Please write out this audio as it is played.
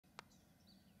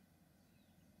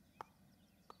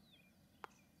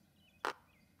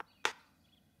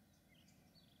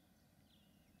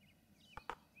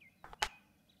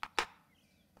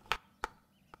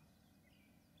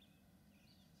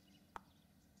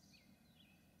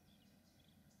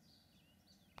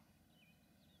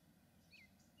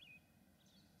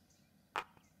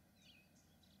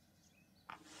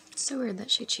It's so weird that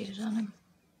she cheated on him.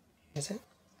 Is it?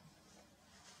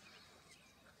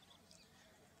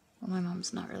 Well, my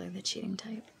mom's not really the cheating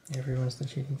type. Everyone's the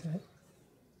cheating type.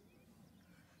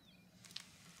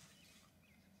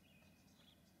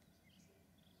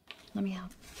 Let me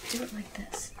help. Do it like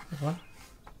this. What?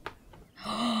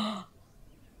 Oh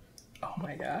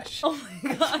my gosh. Oh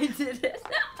my god, I did it.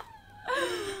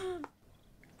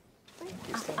 Thank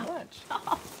you so much.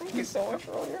 Thank you so much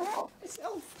for all your help.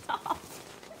 So stop.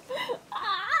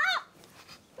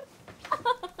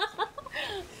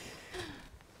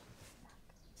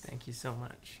 Thank you so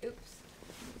much. Oops.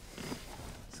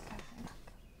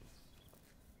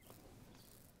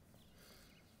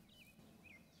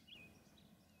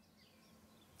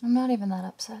 I'm not even that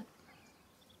upset.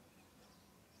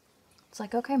 It's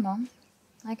like, okay, Mom,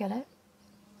 I get it.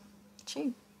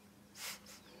 Cheat.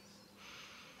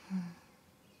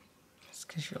 It's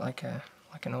because you're like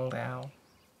an old owl.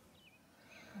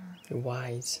 You're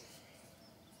wise.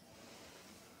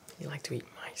 You like to eat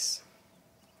mice.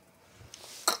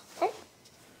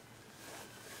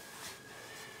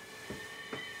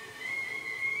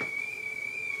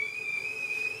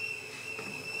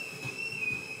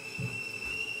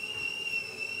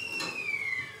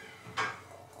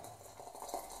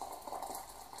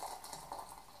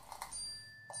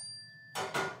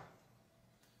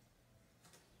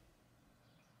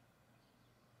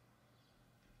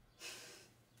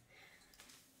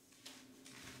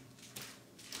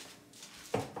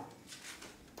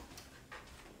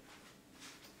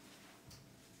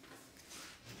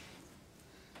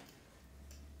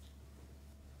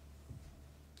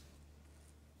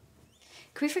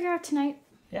 Can we figure out tonight?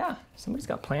 Yeah, somebody's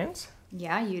got plans.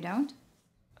 Yeah, you don't?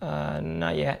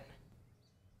 Not yet.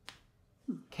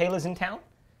 Kayla's in town,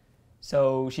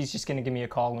 so she's just gonna give me a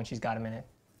call when she's got a minute.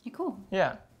 Yeah, cool.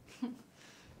 Yeah. Who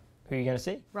are you gonna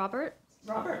see? Robert?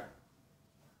 Robert.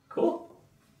 Cool.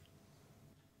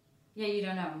 Yeah, you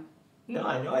don't know him. No,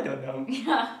 I know I don't know him.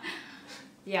 Yeah.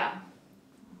 Yeah.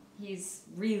 He's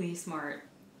really smart.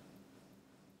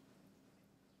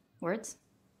 Words?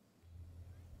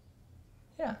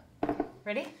 Yeah.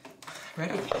 Ready?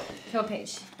 Ready. Go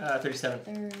page.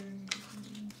 37.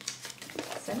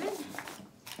 7?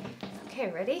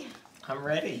 Okay, ready? I'm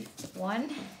ready.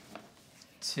 1,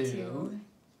 2,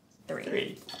 3.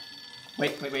 3.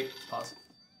 Wait. Pause.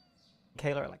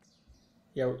 Kayla, Alex.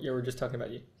 Yeah, we're just talking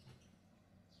about you.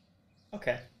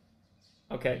 Okay.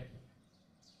 Right,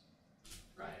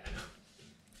 I know.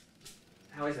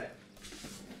 How is that?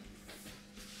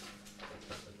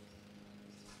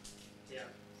 Yeah.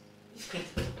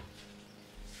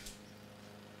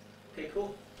 Okay,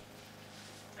 cool.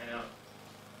 I know.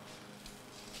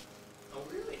 Oh,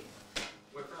 really?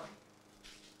 Where from?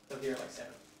 Over here, like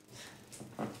 7.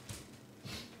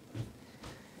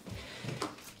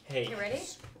 Hey. You ready?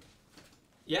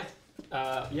 Yeah.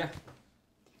 Yeah.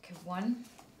 Okay, 1,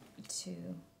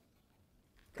 2.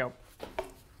 Go.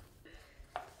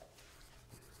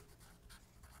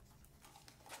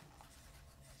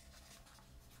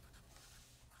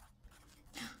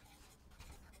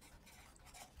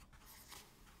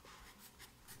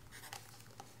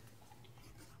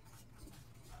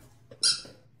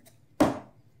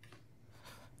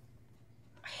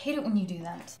 I hate it when you do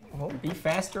that. Well, be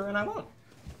faster and I won't.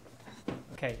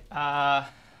 Okay,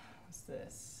 what's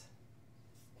this?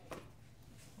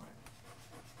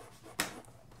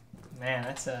 Man,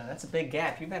 that's a big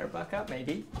gap. You better buck up,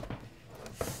 maybe.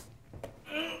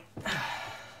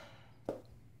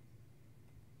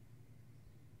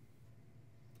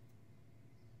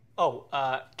 Oh,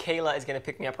 Kayla is gonna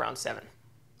pick me up around 7.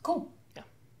 Cool. Yeah.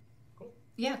 Cool.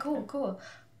 Yeah, cool.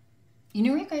 You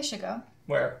know where you guys should go?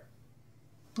 Where?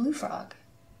 Blue Frog.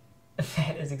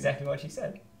 That is exactly what she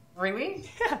said. Really?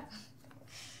 Yeah.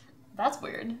 That's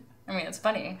weird. I mean, it's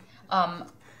funny. Are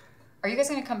you guys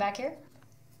gonna come back here?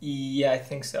 Yeah, I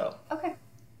think so. Okay.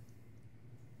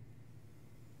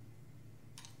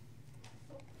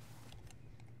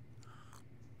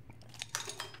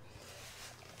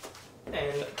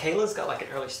 And Kayla's got like an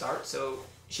early start, so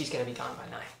she's gonna be gone by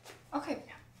 9. Okay.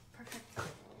 Yeah. Perfect.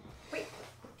 Wait.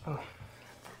 Oh.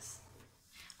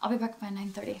 I'll be back by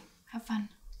 9:30. Have fun.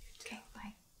 Okay.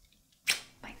 Bye.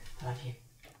 Bye. I love you.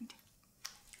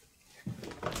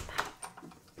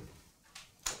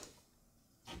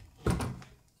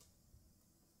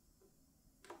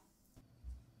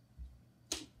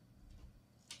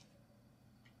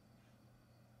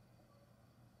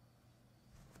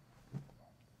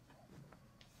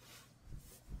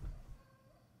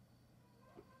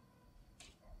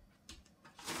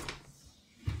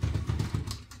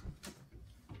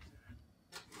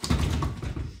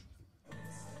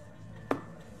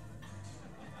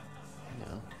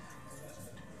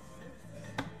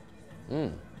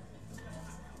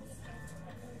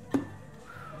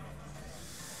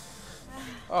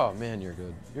 Oh man, you're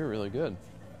good. You're really good.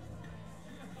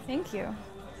 Thank you.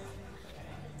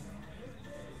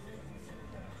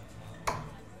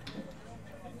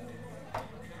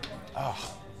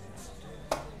 Oh.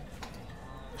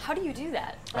 How do you do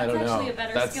that? I don't know. That's actually a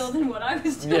better skill than what I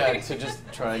was doing. Yeah, to just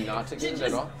try not to get it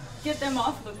at all. Get them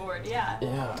off the board, yeah.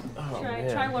 Yeah. Oh,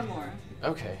 man. Try one more.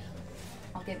 Okay.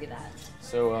 I'll give you that.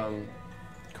 So,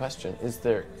 question: is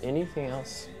there anything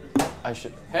else I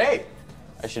should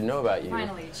know about you?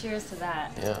 Finally, cheers to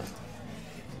that. Yeah.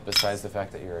 Besides the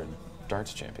fact that you're a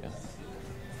darts champion.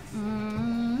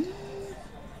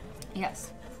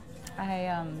 Yes.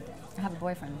 I have a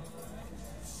boyfriend.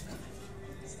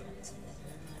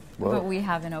 Whoa. But we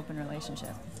have an open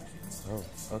relationship. Oh,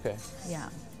 okay. Yeah.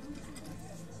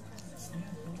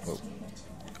 Oh,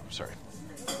 sorry.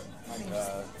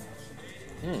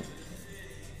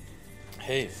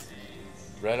 Hey,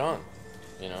 right on.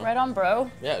 You know? Right on, bro.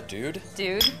 Yeah, dude.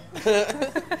 Dude.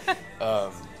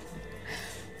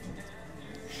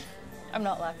 I'm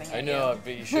not laughing at you. I know,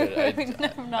 but you should.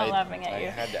 I'm not laughing at you.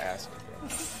 I had to ask.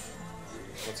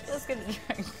 Let's go. Let's get a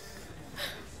drink.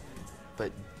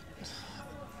 But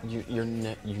you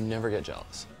never get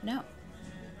jealous. No.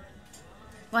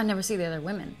 Well, I never see the other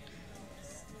women.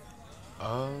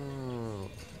 Oh,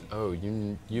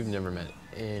 you've never met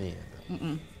any of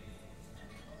them.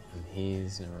 And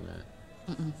he's never met.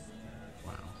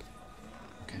 Wow.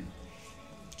 Okay.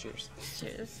 Cheers.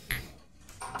 Cheers.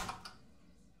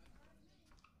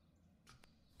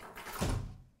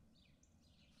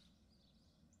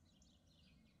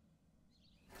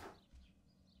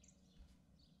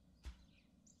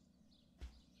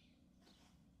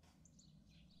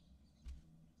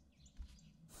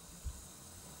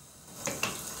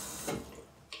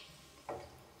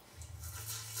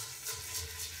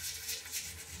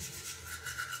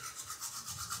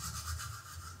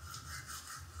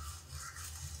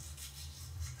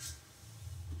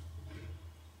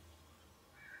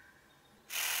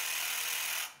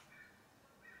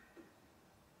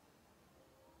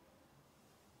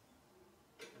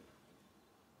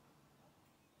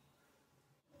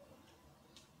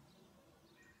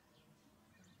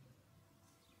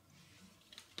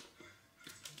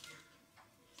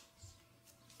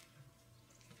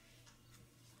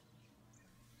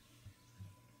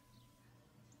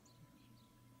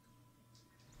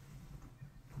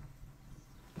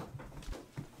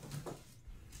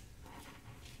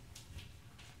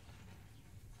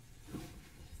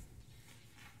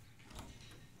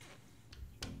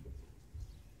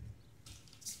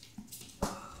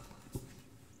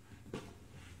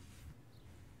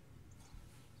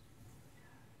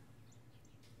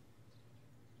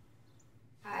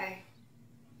 Hi.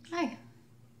 Hi.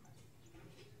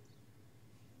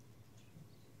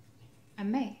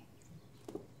 I'm Mae.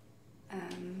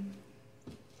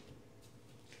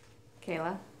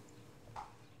 Kayla.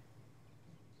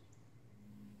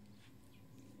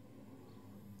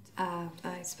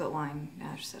 I spilled wine.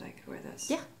 Ash said I could wear this.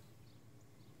 Yeah. I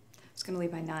was gonna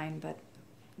leave by 9, but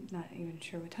I'm not even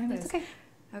sure what time it That's is.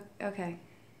 okay. Okay.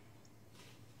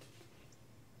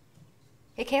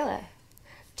 Hey, Kayla.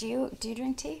 Do you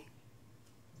drink tea?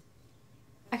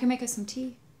 I can make us some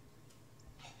tea.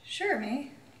 Sure,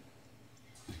 Mae.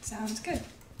 Sounds good.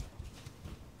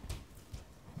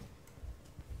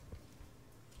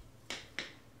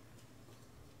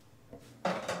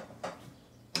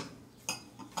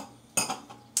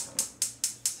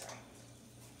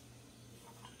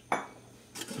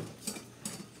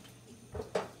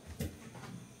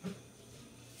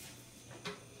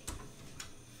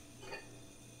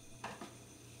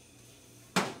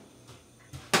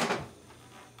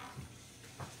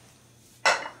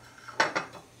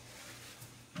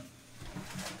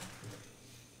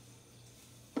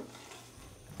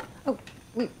 Oh,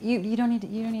 wait, you don't need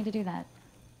to do that.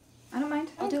 I don't mind.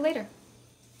 I'll do later.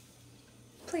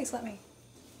 Please let me.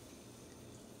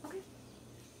 Okay.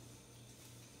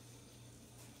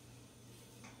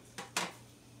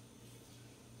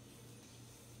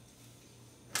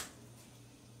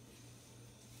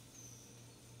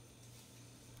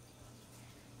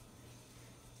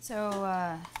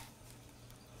 So,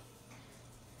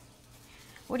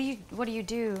 what do you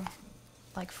do,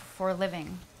 like, for a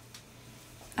living?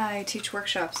 I teach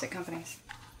workshops at companies.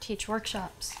 Teach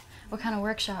workshops. What kind of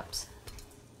workshops?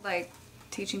 Like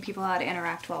teaching people how to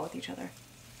interact well with each other.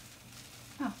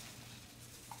 Oh.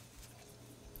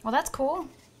 Well, that's cool.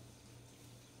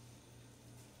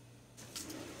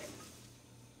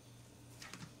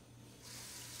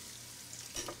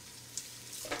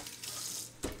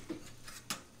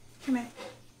 Here, Mae.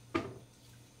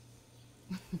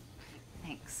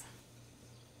 Thanks.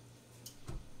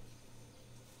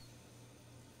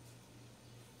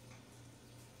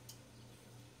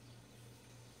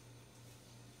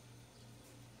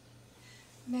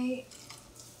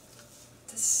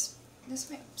 this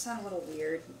might sound a little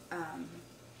weird.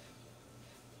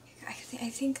 I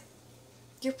think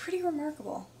you're pretty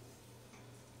remarkable.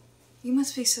 You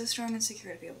must be so strong and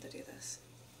secure to be able to do this.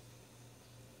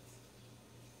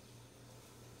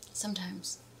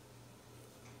 Sometimes.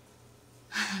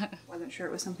 Wasn't sure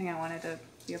it was something I wanted to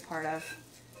be a part of.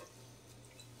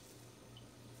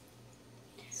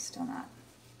 Still not.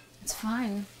 It's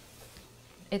fine.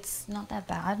 It's not that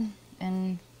bad,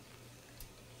 and...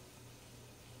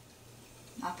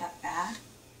 Not that bad?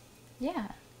 yeah.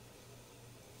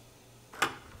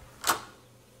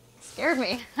 Scared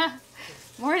me.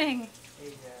 Morning.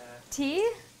 Hey, Tea?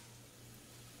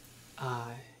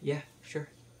 yeah, sure.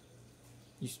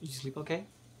 You sleep okay?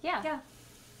 Yeah. Yeah.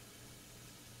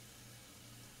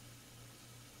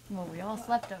 Well, we all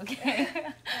slept okay.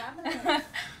 Yeah,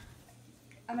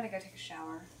 I'm gonna go take a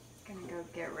shower. Gonna go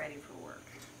get ready for work.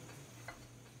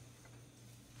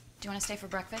 Do you want to stay for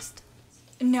breakfast?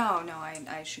 No,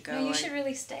 I should go. No, you should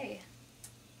really stay.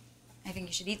 I think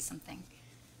you should eat something.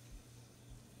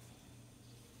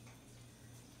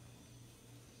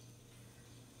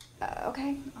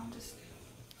 Okay, I'll just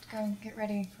go get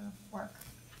ready for work.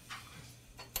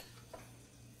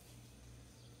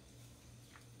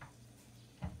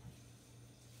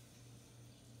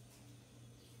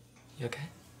 You okay?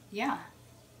 Yeah.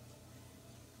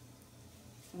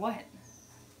 What?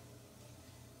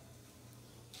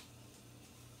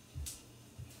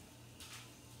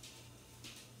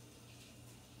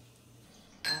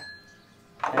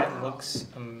 That looks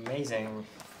amazing.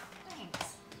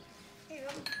 Thanks. Hey,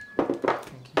 Thank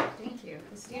you. thank you.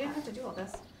 You didn't have to do all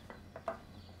this.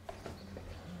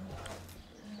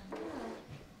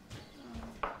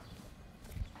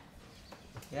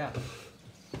 Yeah.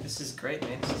 This is great,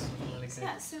 man. This is really good.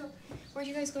 Yeah, so where'd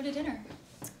you guys go to dinner?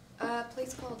 A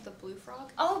place called the Blue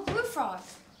Frog. Oh, Blue Frog.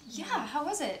 Yeah, how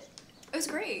was it? It was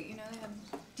great. You know, they had.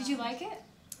 Did you like it?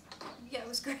 Yeah, it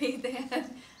was great. They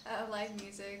had live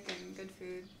music and good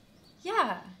food.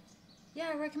 Yeah. Yeah,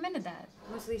 I recommended that.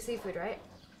 Mostly seafood, right?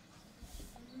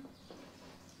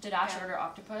 Did Ash Yeah. order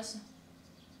octopus?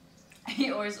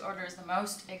 He always orders the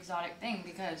most exotic thing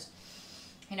because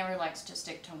he never likes to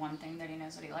stick to one thing that he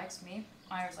knows that he likes. Me,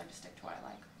 I always like to stick to what I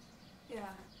like. Yeah.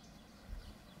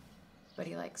 But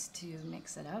he likes to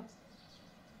mix it up.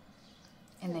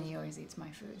 And then he always eats my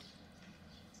food.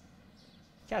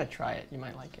 Gotta try it. You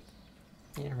might like it.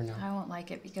 You never know. I won't like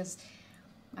it because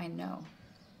I know.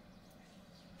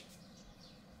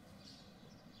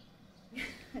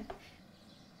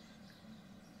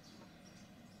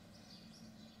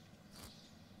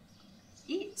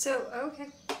 Eat. So okay.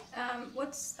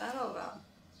 What's that all about?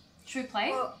 Should we play?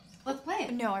 Well, Let's play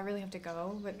it. no, I really have to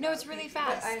go. But No, it's really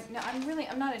but fast.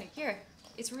 I'm not any. Here.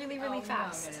 It's really, really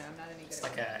fast. No, I'm not any good. It's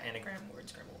like an anagram word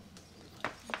scramble.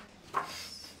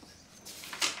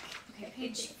 Okay,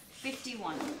 page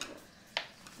 51.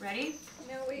 Ready?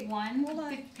 No, wait. One, Hold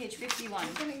on. page 51.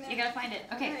 I'm getting there. You gotta find it.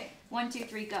 Okay, Alright. 1, 2,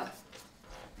 3, go.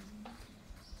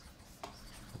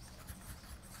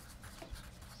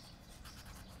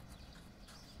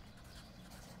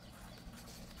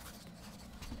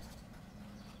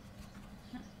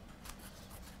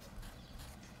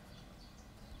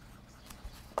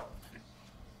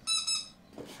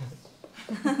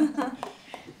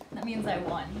 That means I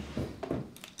won.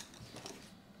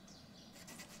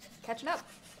 Catching up.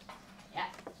 Yeah.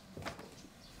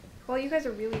 Well, you guys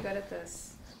are really good at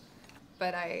this,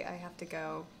 but I have to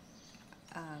go.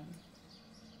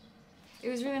 It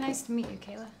was really nice to meet you,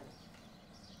 Kayla.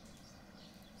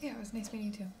 Yeah, it was nice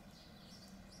meeting you too.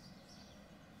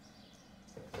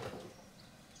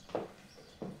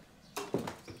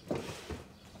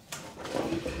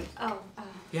 Oh,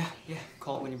 Yeah.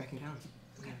 Call it when you're back in town.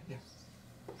 Okay. Yeah.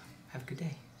 Have a good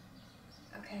day.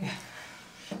 okay.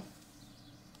 Yeah.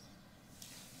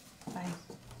 Bye.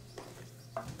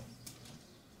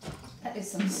 That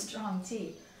is some strong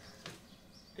tea.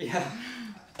 Yeah.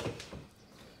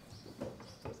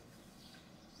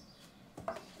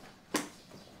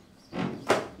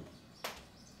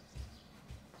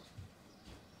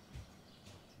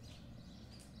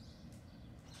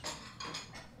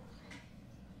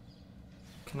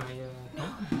 Can I, help?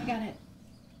 I got it.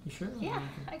 You sure? Yeah,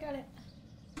 I got it.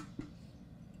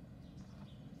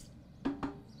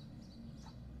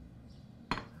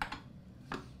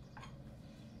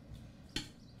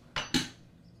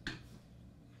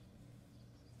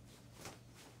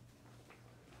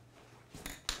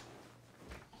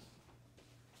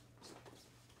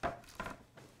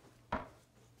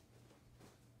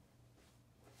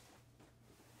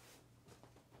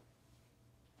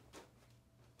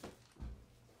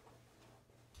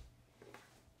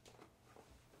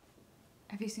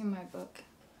 Have you seen my book?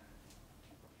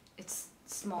 It's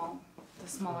small, the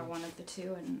smaller one of the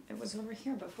two, and it was over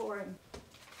here before, and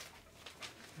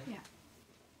yeah.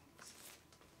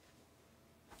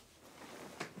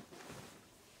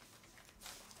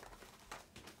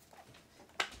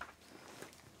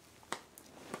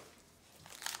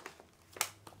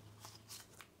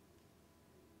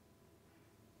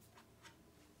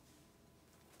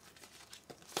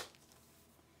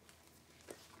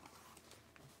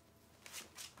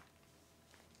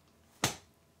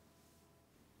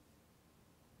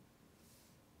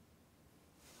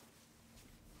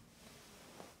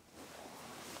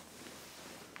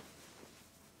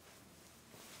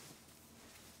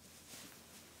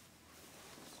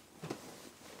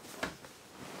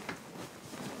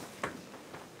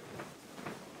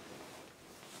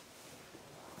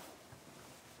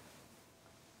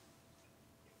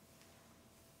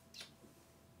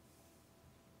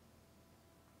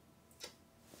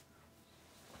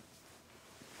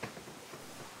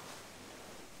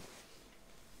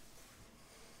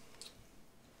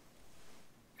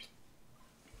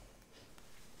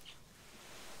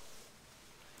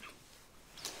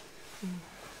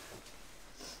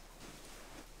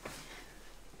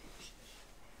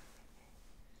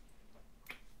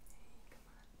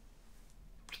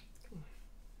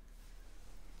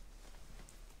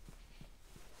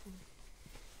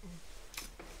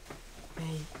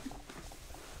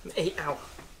 Hey, ow.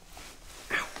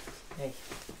 Ow. Hey.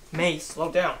 Mae,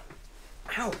 slow down.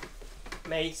 Ow.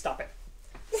 Mae, stop it.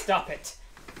 Stop it.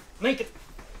 Make it.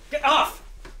 Get off!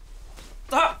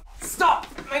 Stop! Stop!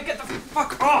 Make it the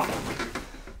fuck off!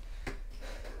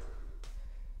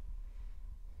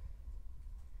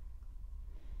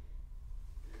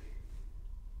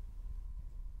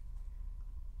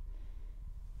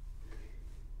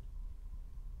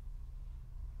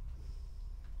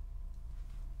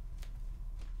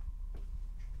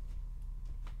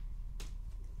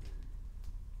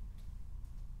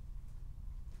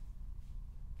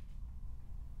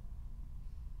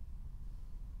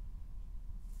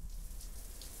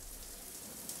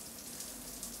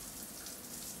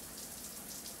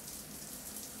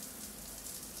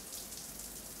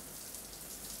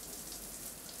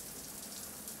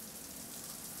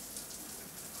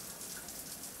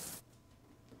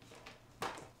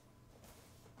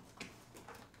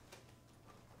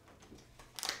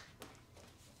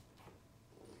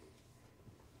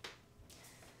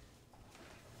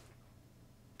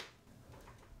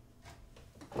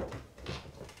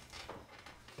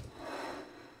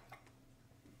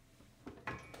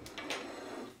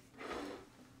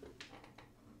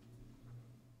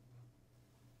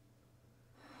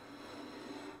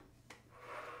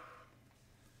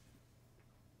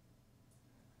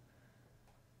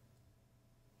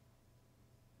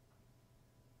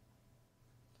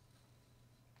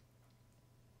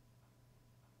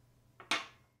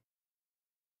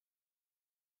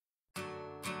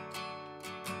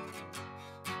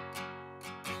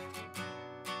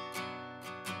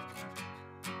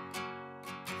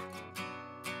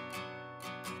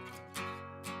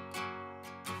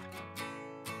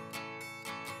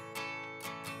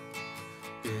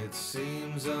 It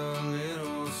seems a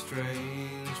little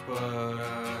strange, but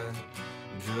I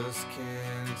just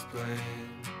can't explain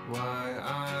why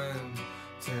I'm